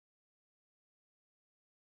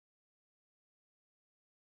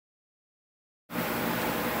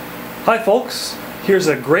Hi folks, here's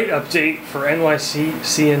a great update for NYC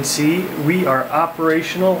CNC. We are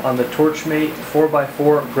operational on the Torchmate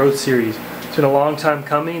 4x4 Growth Series. It's been a long time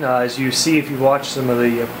coming. As you see if you watched some of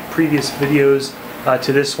the previous videos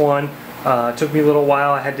to this one, it took me a little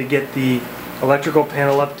while. I had to get the electrical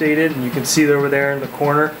panel updated, and you can see it over there in the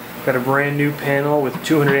corner. Got a brand new panel with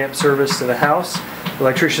 200 amp service to the house. The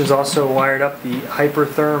electrician's also wired up the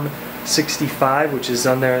Hypertherm 65, which is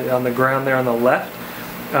on the ground there on the left.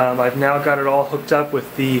 I've now got it all hooked up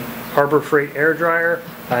with the Harbor Freight air dryer.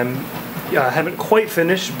 I haven't quite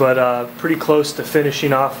finished, but pretty close to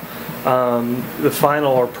finishing off the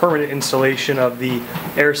final or permanent installation of the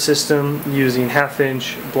air system using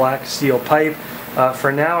 1/2-inch black steel pipe.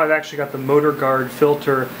 For now, I've actually got the motor guard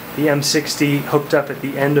filter, the M60, hooked up at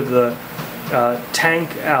the end of the tank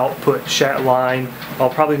output line. I'll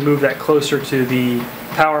probably move that closer to the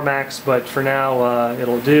PowerMax, but for now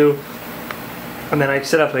it'll do. And then I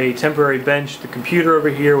set up a temporary bench, the computer over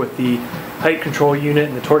here with the height control unit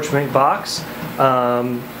and the Torchmate box.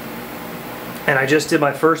 And I just did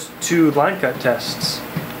my first 2 line cut tests.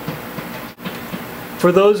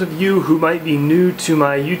 For those of you who might be new to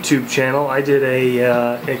my YouTube channel, I did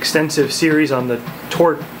a extensive series on the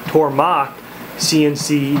Torchmate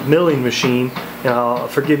CNC milling machine.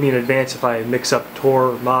 Forgive me in advance if I mix up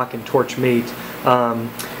Torchmate and Torchmate.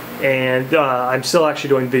 I'm still actually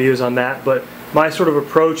doing videos on that, but my sort of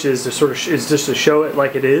approach is to just to show it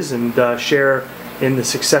like it is and share in the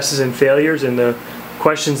successes and failures, and the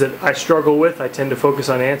questions that I struggle with I tend to focus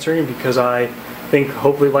on answering, because I think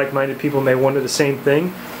hopefully like-minded people may wonder the same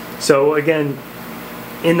thing. So again,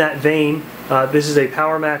 in that vein, this is a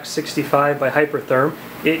PowerMax65 by Hypertherm.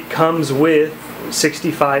 It comes with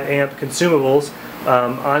 65 amp consumables.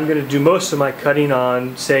 I'm going to do most of my cutting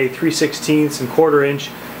on, say, 3/16 and 1/4 inch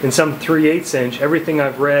and some 3/8 inch. Everything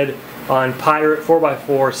I've read on Pirate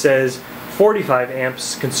 4x4 says 45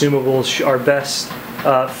 amps consumables are best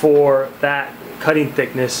for that cutting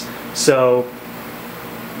thickness. So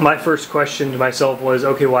my first question to myself was,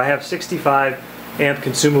 okay, well, I have 65 amp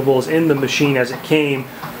consumables in the machine as it came,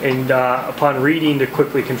 and upon reading to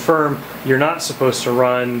quickly confirm, you're not supposed to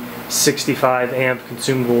run 65 amp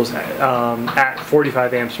consumables at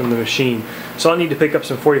 45 amps from the machine. So I'll need to pick up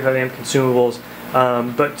some 45 amp consumables.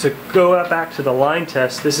 But to go back to the line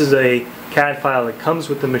test, this is a CAD file that comes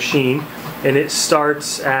with the machine, and it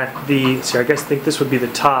starts at the, I think this would be the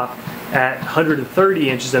top, at 130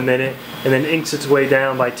 inches a minute, and then inks its way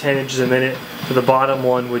down by 10 inches a minute to the bottom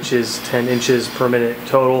one, which is 10 inches per minute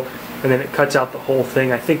total, and then it cuts out the whole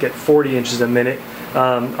thing, I think, at 40 inches a minute.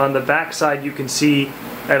 On the back side, you can see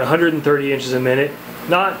at 130 inches a minute,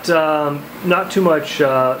 not too much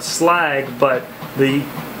slag, but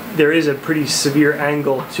there is a pretty severe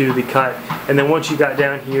angle to the cut. And then once you got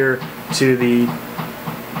down here to the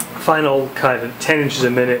final cut at 10 inches a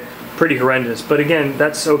minute, pretty horrendous. But again,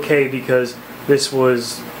 that's okay, because this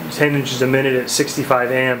was 10 inches a minute at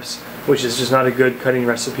 65 amps, which is just not a good cutting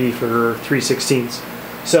recipe for 3/16.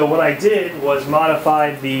 So what I did was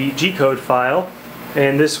modify the G-code file,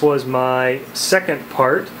 and this was my second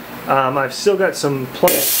part. I've still got some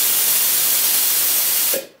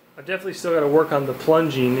I've definitely still got to work on the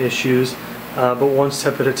plunging issues, but one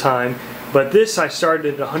step at a time. But this I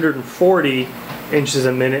started at 140 inches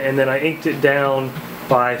a minute, and then I inked it down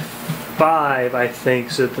by 5, I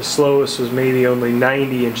think, so that the slowest was maybe only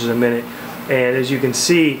 90 inches a minute. And as you can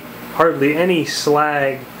see, hardly any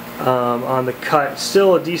slag on the cut.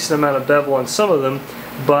 Still a decent amount of bevel on some of them,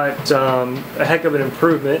 but a heck of an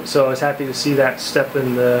improvement, so I was happy to see that step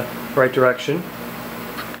in the right direction.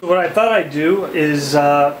 What I thought I'd do is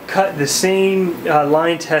cut the same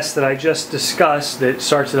line test that I just discussed, that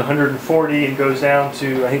starts at 140 and goes down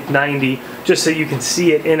to, I think, 90, just so you can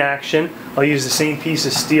see it in action. I'll use the same piece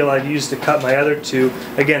of steel I'd used to cut my other 2.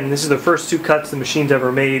 Again, this is the first 2 cuts the machine's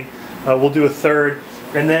ever made. We'll do a third.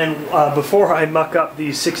 And then before I muck up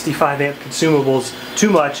these 65 amp consumables too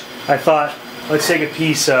much, I thought, let's take a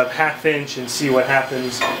piece of 1/2 inch and see what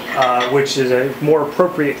happens, which is a more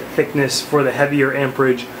appropriate thickness for the heavier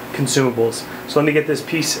amperage consumables. So let me get this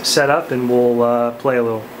piece set up and we'll play a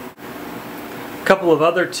little. A couple of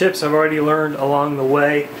other tips I've already learned along the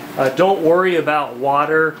way. Don't worry about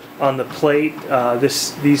water on the plate.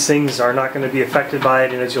 These things are not going to be affected by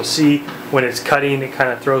it, and as you'll see when it's cutting, it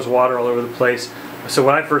kind of throws water all over the place. So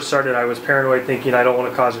when I first started, I was paranoid, thinking I don't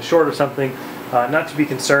want to cause a short or something. Not to be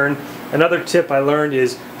concerned. Another tip I learned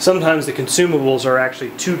is sometimes the consumables are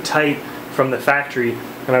actually too tight from the factory,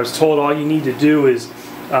 and I was told all you need to do is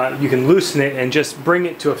you can loosen it and just bring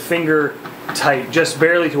it to a finger tight, just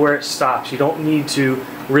barely to where it stops. You don't need to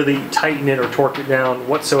really tighten it or torque it down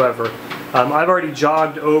whatsoever. I've already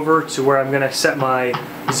jogged over to where I'm going to set my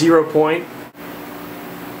 0 point.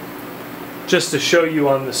 Just to show you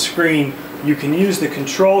on the screen, you can use the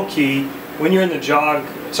control key when you're in the jog.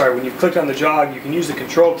 Sorry, when you've clicked on the jog, you can use the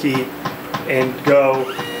control key and go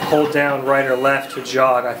hold down right or left to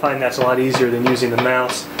jog. I find that's a lot easier than using the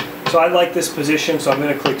mouse. So I like this position, so I'm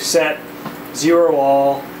going to click set, 0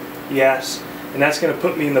 all, yes, and that's going to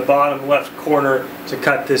put me in the bottom left corner to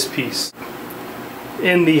cut this piece.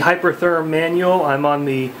 In the Hypertherm manual, I'm on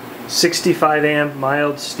the 65 amp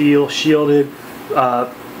mild steel shielded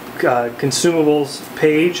consumables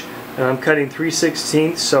page, and I'm cutting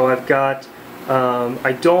 3/16, so I've got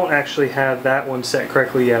I don't actually have that one set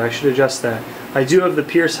correctly yet. I should adjust that. I do have the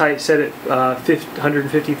pierce height set at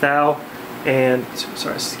 150 thou, and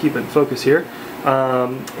sorry, let's keep it in focus here.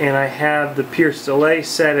 And I have the pierce delay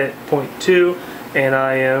set at 0.2, and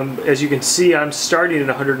I am, as you can see, I'm starting at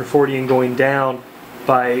 140 and going down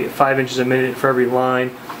by 5 inches a minute for every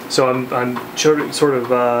line. So I'm sort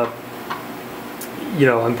of you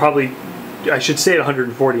know, I'm probably, I should stay at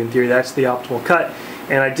 140 in theory. That's the optimal cut.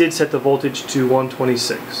 And I did set the voltage to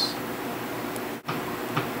 126.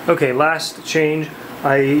 Okay, last change.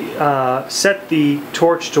 I set the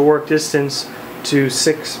torch to work distance to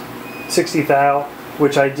 60 thou,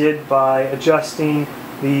 which I did by adjusting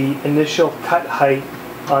the initial cut height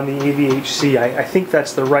on the AVHC. I think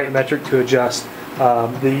that's the right metric to adjust.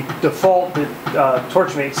 The default that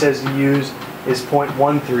Torchmate says to use is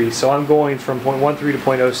 0.13, so I'm going from 0.13 to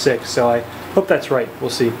 0.06, so I hope that's right. We'll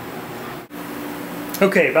see.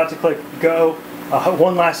 Okay, about to click go.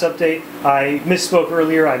 One last update. I misspoke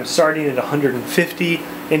earlier. I'm starting at 150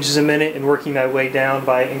 inches a minute and working my way down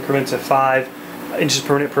by increments of 5 inches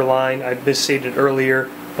per minute per line. I misstated earlier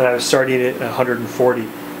that I was starting at 140.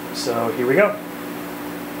 So here we go.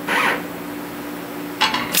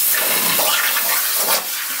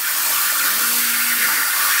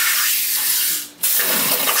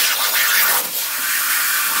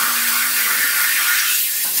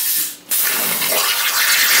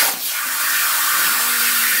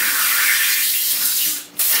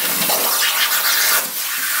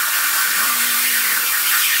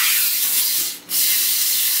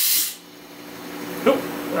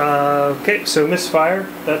 Okay, so misfire,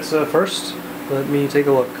 that's first. Let me take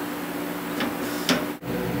a look.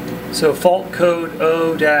 So fault code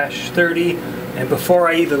O-30, and before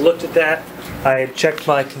I even looked at that, I had checked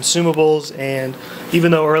my consumables, and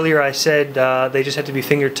even though earlier I said they just had to be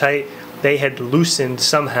finger tight, they had loosened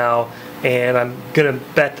somehow, and I'm gonna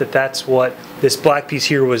bet that that's what this black piece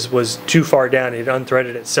here was too far down. It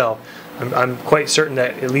unthreaded itself. I'm quite certain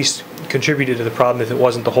that at least contributed to the problem if it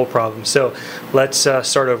wasn't the whole problem. So let's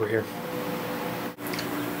start over here.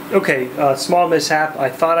 Okay, small mishap. I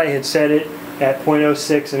thought I had set it at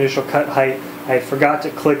 0.06 initial cut height. I forgot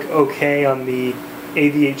to click OK on the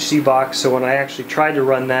AVHC box, so when I actually tried to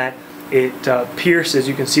run that, it pierced, as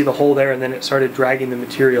you can see, the hole there, and then it started dragging the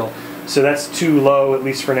material. So that's too low, at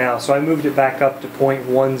least for now. So I moved it back up to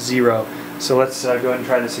 0.10. So let's go ahead and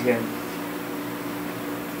try this again.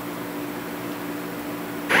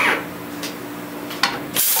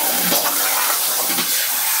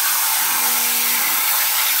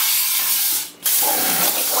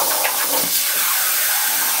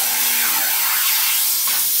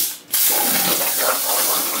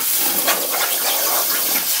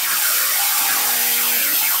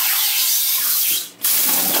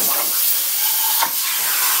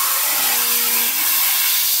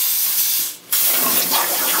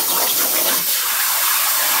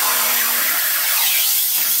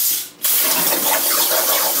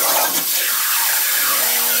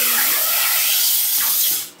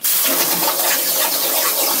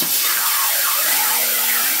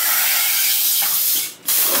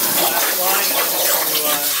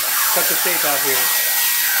 Cut the shape out here.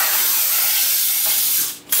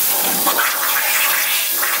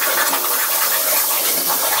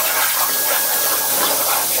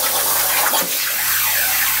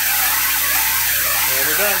 And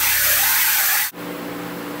we're done.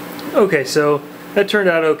 Okay, so that turned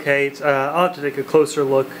out okay. I'll have to take a closer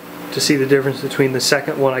look to see the difference between the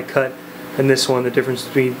second one I cut and this one, the difference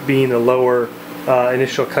between being the lower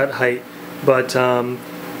initial cut height. But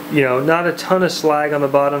you know, not a ton of slag on the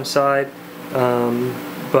bottom side,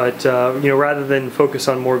 but you know, rather than focus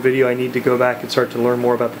on more video, I need to go back and start to learn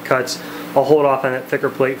more about the cuts. I'll hold off on that thicker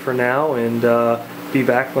plate for now and be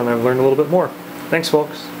back when I've learned a little bit more. Thanks,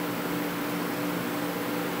 folks.